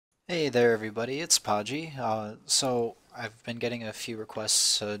Hey there, everybody. It's Podgy. So I've been getting a few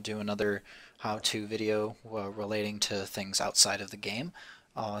requests to do another how-to video relating to things outside of the game.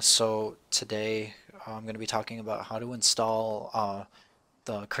 So today I'm going to be talking about how to install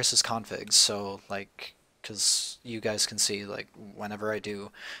the Chris's configs. So like, because you guys can see like whenever I do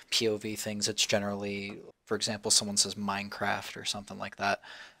POV things, it's generally, for example, someone says Minecraft or something like that.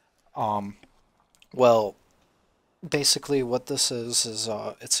 Um, well, Basically, what this is it's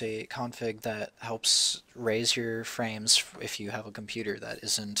a config that helps raise your frames if you have a computer that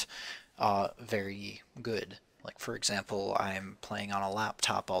isn't very good. Like for example, I'm playing on a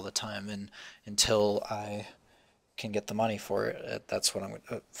laptop all the time, and until I can get the money for it, that's what I'm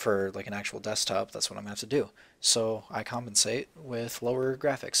for like an actual desktop. That's what I'm gonna have to do. So I compensate with lower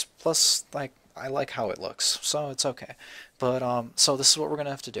graphics. Plus, like I like how it looks, so it's okay. But so this is what we're gonna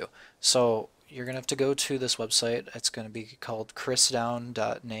have to do. So you're gonna have to go to this website. It's gonna be called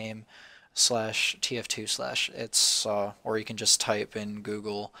chrisdown.name/tf2 slash. It's or you can just type in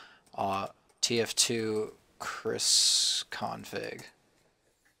Google tf2 chris config,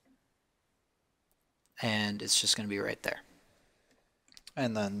 and it's just gonna be right there.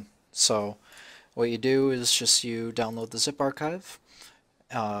 And then, so what you do is just you download the zip archive,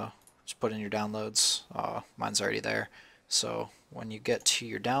 just put in your downloads. Mine's already there. So when you get to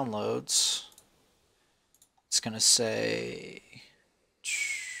your downloads, it's gonna say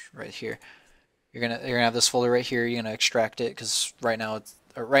right here. You're gonna have this folder right here. You're gonna extract it because right now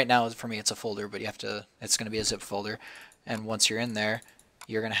for me it's a folder, but you have to. It's gonna be a zip folder, and once you're in there,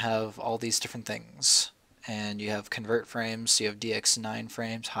 you're gonna have all these different things. And you have convert frames, you have DX9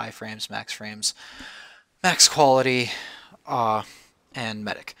 frames, high frames, max quality, uh, and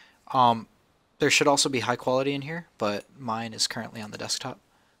medic. Um, there should also be high quality in here, but mine is currently on the desktop.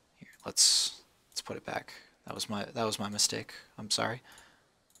 Here, let's put it back. That was my mistake. I'm sorry.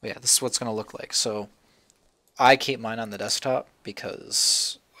 But yeah, this is what it's gonna look like. So I keep mine on the desktop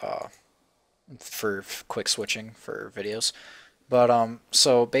because for quick switching for videos. But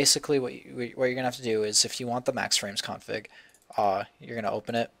so basically, what you're gonna have to do is if you want the max frames config, you're gonna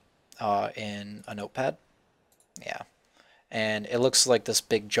open it in a notepad. Yeah, and it looks like this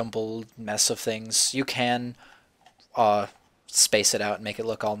big jumbled mess of things. You can uh, space it out and make it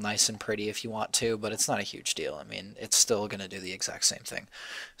look all nice and pretty if you want to, but it's not a huge deal. I mean, it's still gonna do the exact same thing.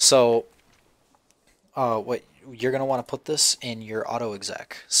 So what you're gonna want to put this in your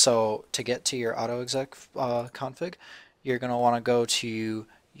Autoexec. So to get to your Autoexec config, you're gonna want to go to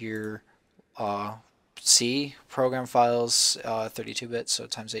your uh, C program files, 32-bit, so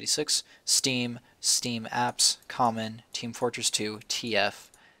times 86, Steam apps, Common, Team Fortress 2, TF,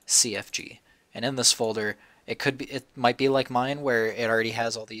 CFG, and in this folder. It might be like mine where it already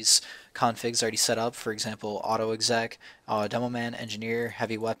has all these configs already set up. For example, AutoExec, Demoman, Engineer,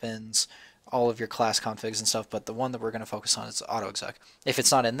 Heavy Weapons, all of your class configs and stuff, but the one that we're going to focus on is AutoExec. If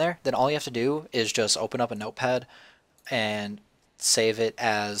it's not in there, then all you have to do is just open up a notepad and save it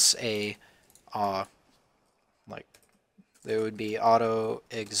as a uh, like it would be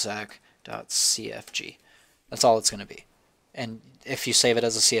autoexec.cfg. That's all it's going to be. And if you save it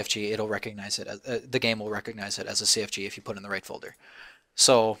as a CFG, it'll recognize it. The game will recognize it as a CFG if you put it in the right folder.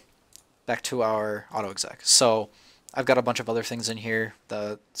 So back to our AutoExec. So I've got a bunch of other things in here.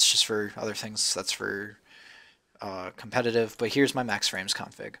 That's just for other things. That's for competitive. But here's my max frames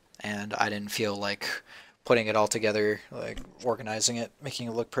config, and I didn't feel like putting it all together, like organizing it, making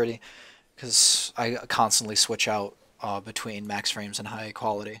it look pretty, because I constantly switch out between max frames and high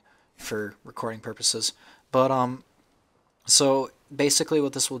quality for recording purposes. But so basically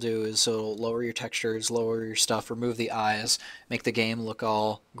what this will do is it'll lower your textures, lower your stuff, remove the eyes, make the game look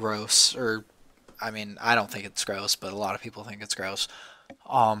all gross. Or, I mean, I don't think it's gross, but a lot of people think it's gross.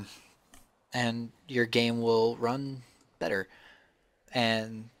 Um, and your game will run better.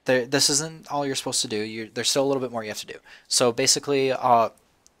 And this isn't all you're supposed to do. There's still a little bit more you have to do. So basically,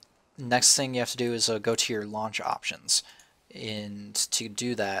 next thing you have to do is go to your launch options. And to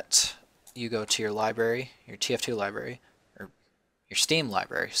do that, you go to your library, your TF2 library, or your Steam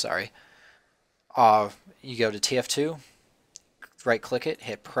library, sorry. You go to TF2, right click it,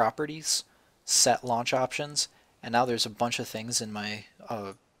 hit properties, set launch options, and now there's a bunch of things in my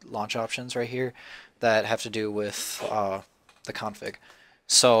launch options right here that have to do with the config.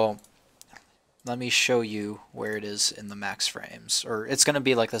 So let me show you where it is in the max frames, or it's going to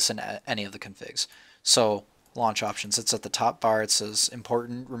be like this in any of the configs. So launch options, it's at the top bar. It says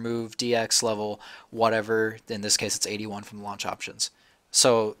important, remove, DX level, whatever. In this case, it's 81 from the launch options.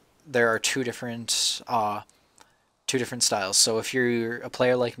 So there are two different styles. So if you're a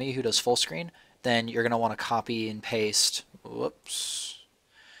player like me who does full screen, then you're going to want to copy and paste. Whoops.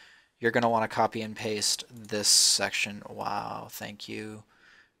 you're going to want to copy and paste this section. Wow, thank you,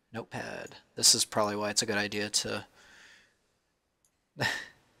 Notepad. This is probably why it's a good idea to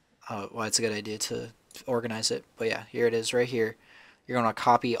organize it. But yeah, here it is right here. You're going to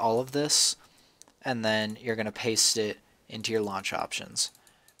copy all of this, and then you're going to paste it into your launch options.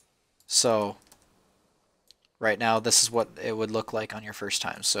 So right now, this is what it would look like on your first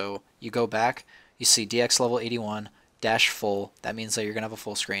time. So you go back, you see DX level 81 dash full. That means that you're going to have a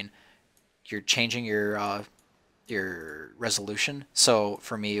full screen. You're changing your resolution. So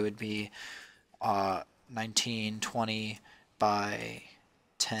for me, it would be 1920 by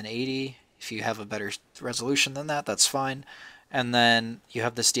 1080. If you have a better resolution than that, that's fine. And then you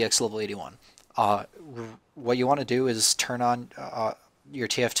have this DX level 81. What you want to do is turn on your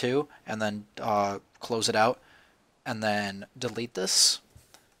TF2 and then close it out and then delete this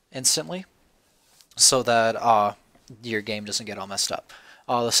instantly so that your game doesn't get all messed up.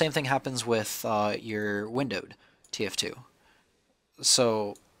 The same thing happens with your windowed TF2.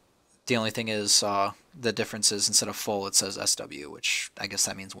 So the only thing is the difference is instead of full it says SW, which I guess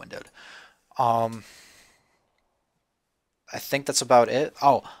that means windowed. I think that's about it.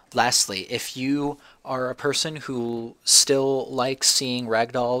 Oh, lastly, if you are a person who still likes seeing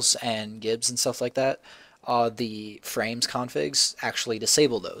ragdolls and gibs and stuff like that, the frames configs actually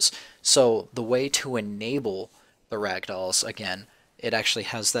disable those. So the way to enable the ragdolls, again, it actually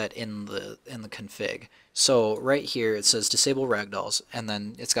has that in the config. So right here it says disable ragdolls, and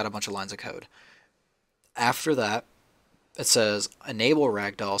then it's got a bunch of lines of code. After that, it says enable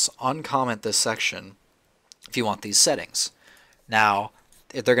ragdolls, uncomment this section if you want these settings. Now,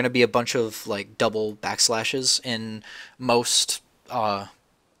 they're going to be a bunch of like double backslashes in most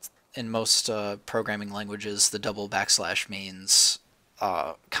programming languages. The double backslash means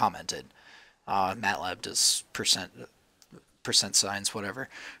commented. MATLAB does percent signs, whatever.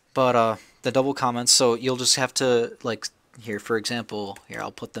 But the double comments, so you'll just have to, like, here, for example, here,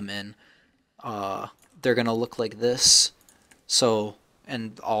 I'll put them in. They're going to look like this, so,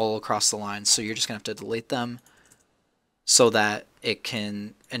 and all across the line, so you're just going to have to delete them so that it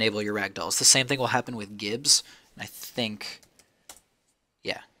can enable your ragdolls. The same thing will happen with gibs. I think,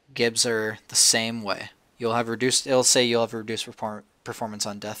 yeah, gibs are the same way. You'll have reduced, it'll say you'll have reduced performance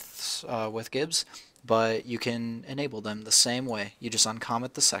on deaths with gibs, but you can enable them the same way. You just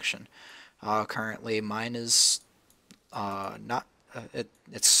uncomment the section. Currently, mine is not,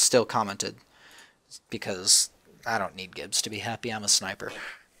 it's still commented because I don't need gibs to be happy. I'm a sniper.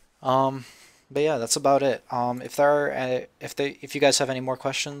 But yeah, that's about it. If you guys have any more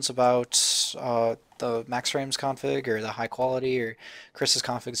questions about the max frames config or the high quality or Chris's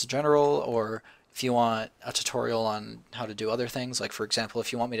configs in general, or if you want a tutorial on how to do other things, like for example,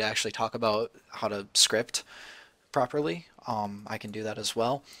 if you want me to actually talk about how to script properly, I can do that as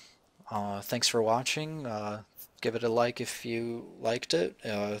well. Thanks for watching. Give it a like if you liked it.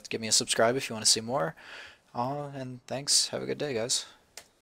 Give me a subscribe if you want to see more. And thanks. Have a good day, guys.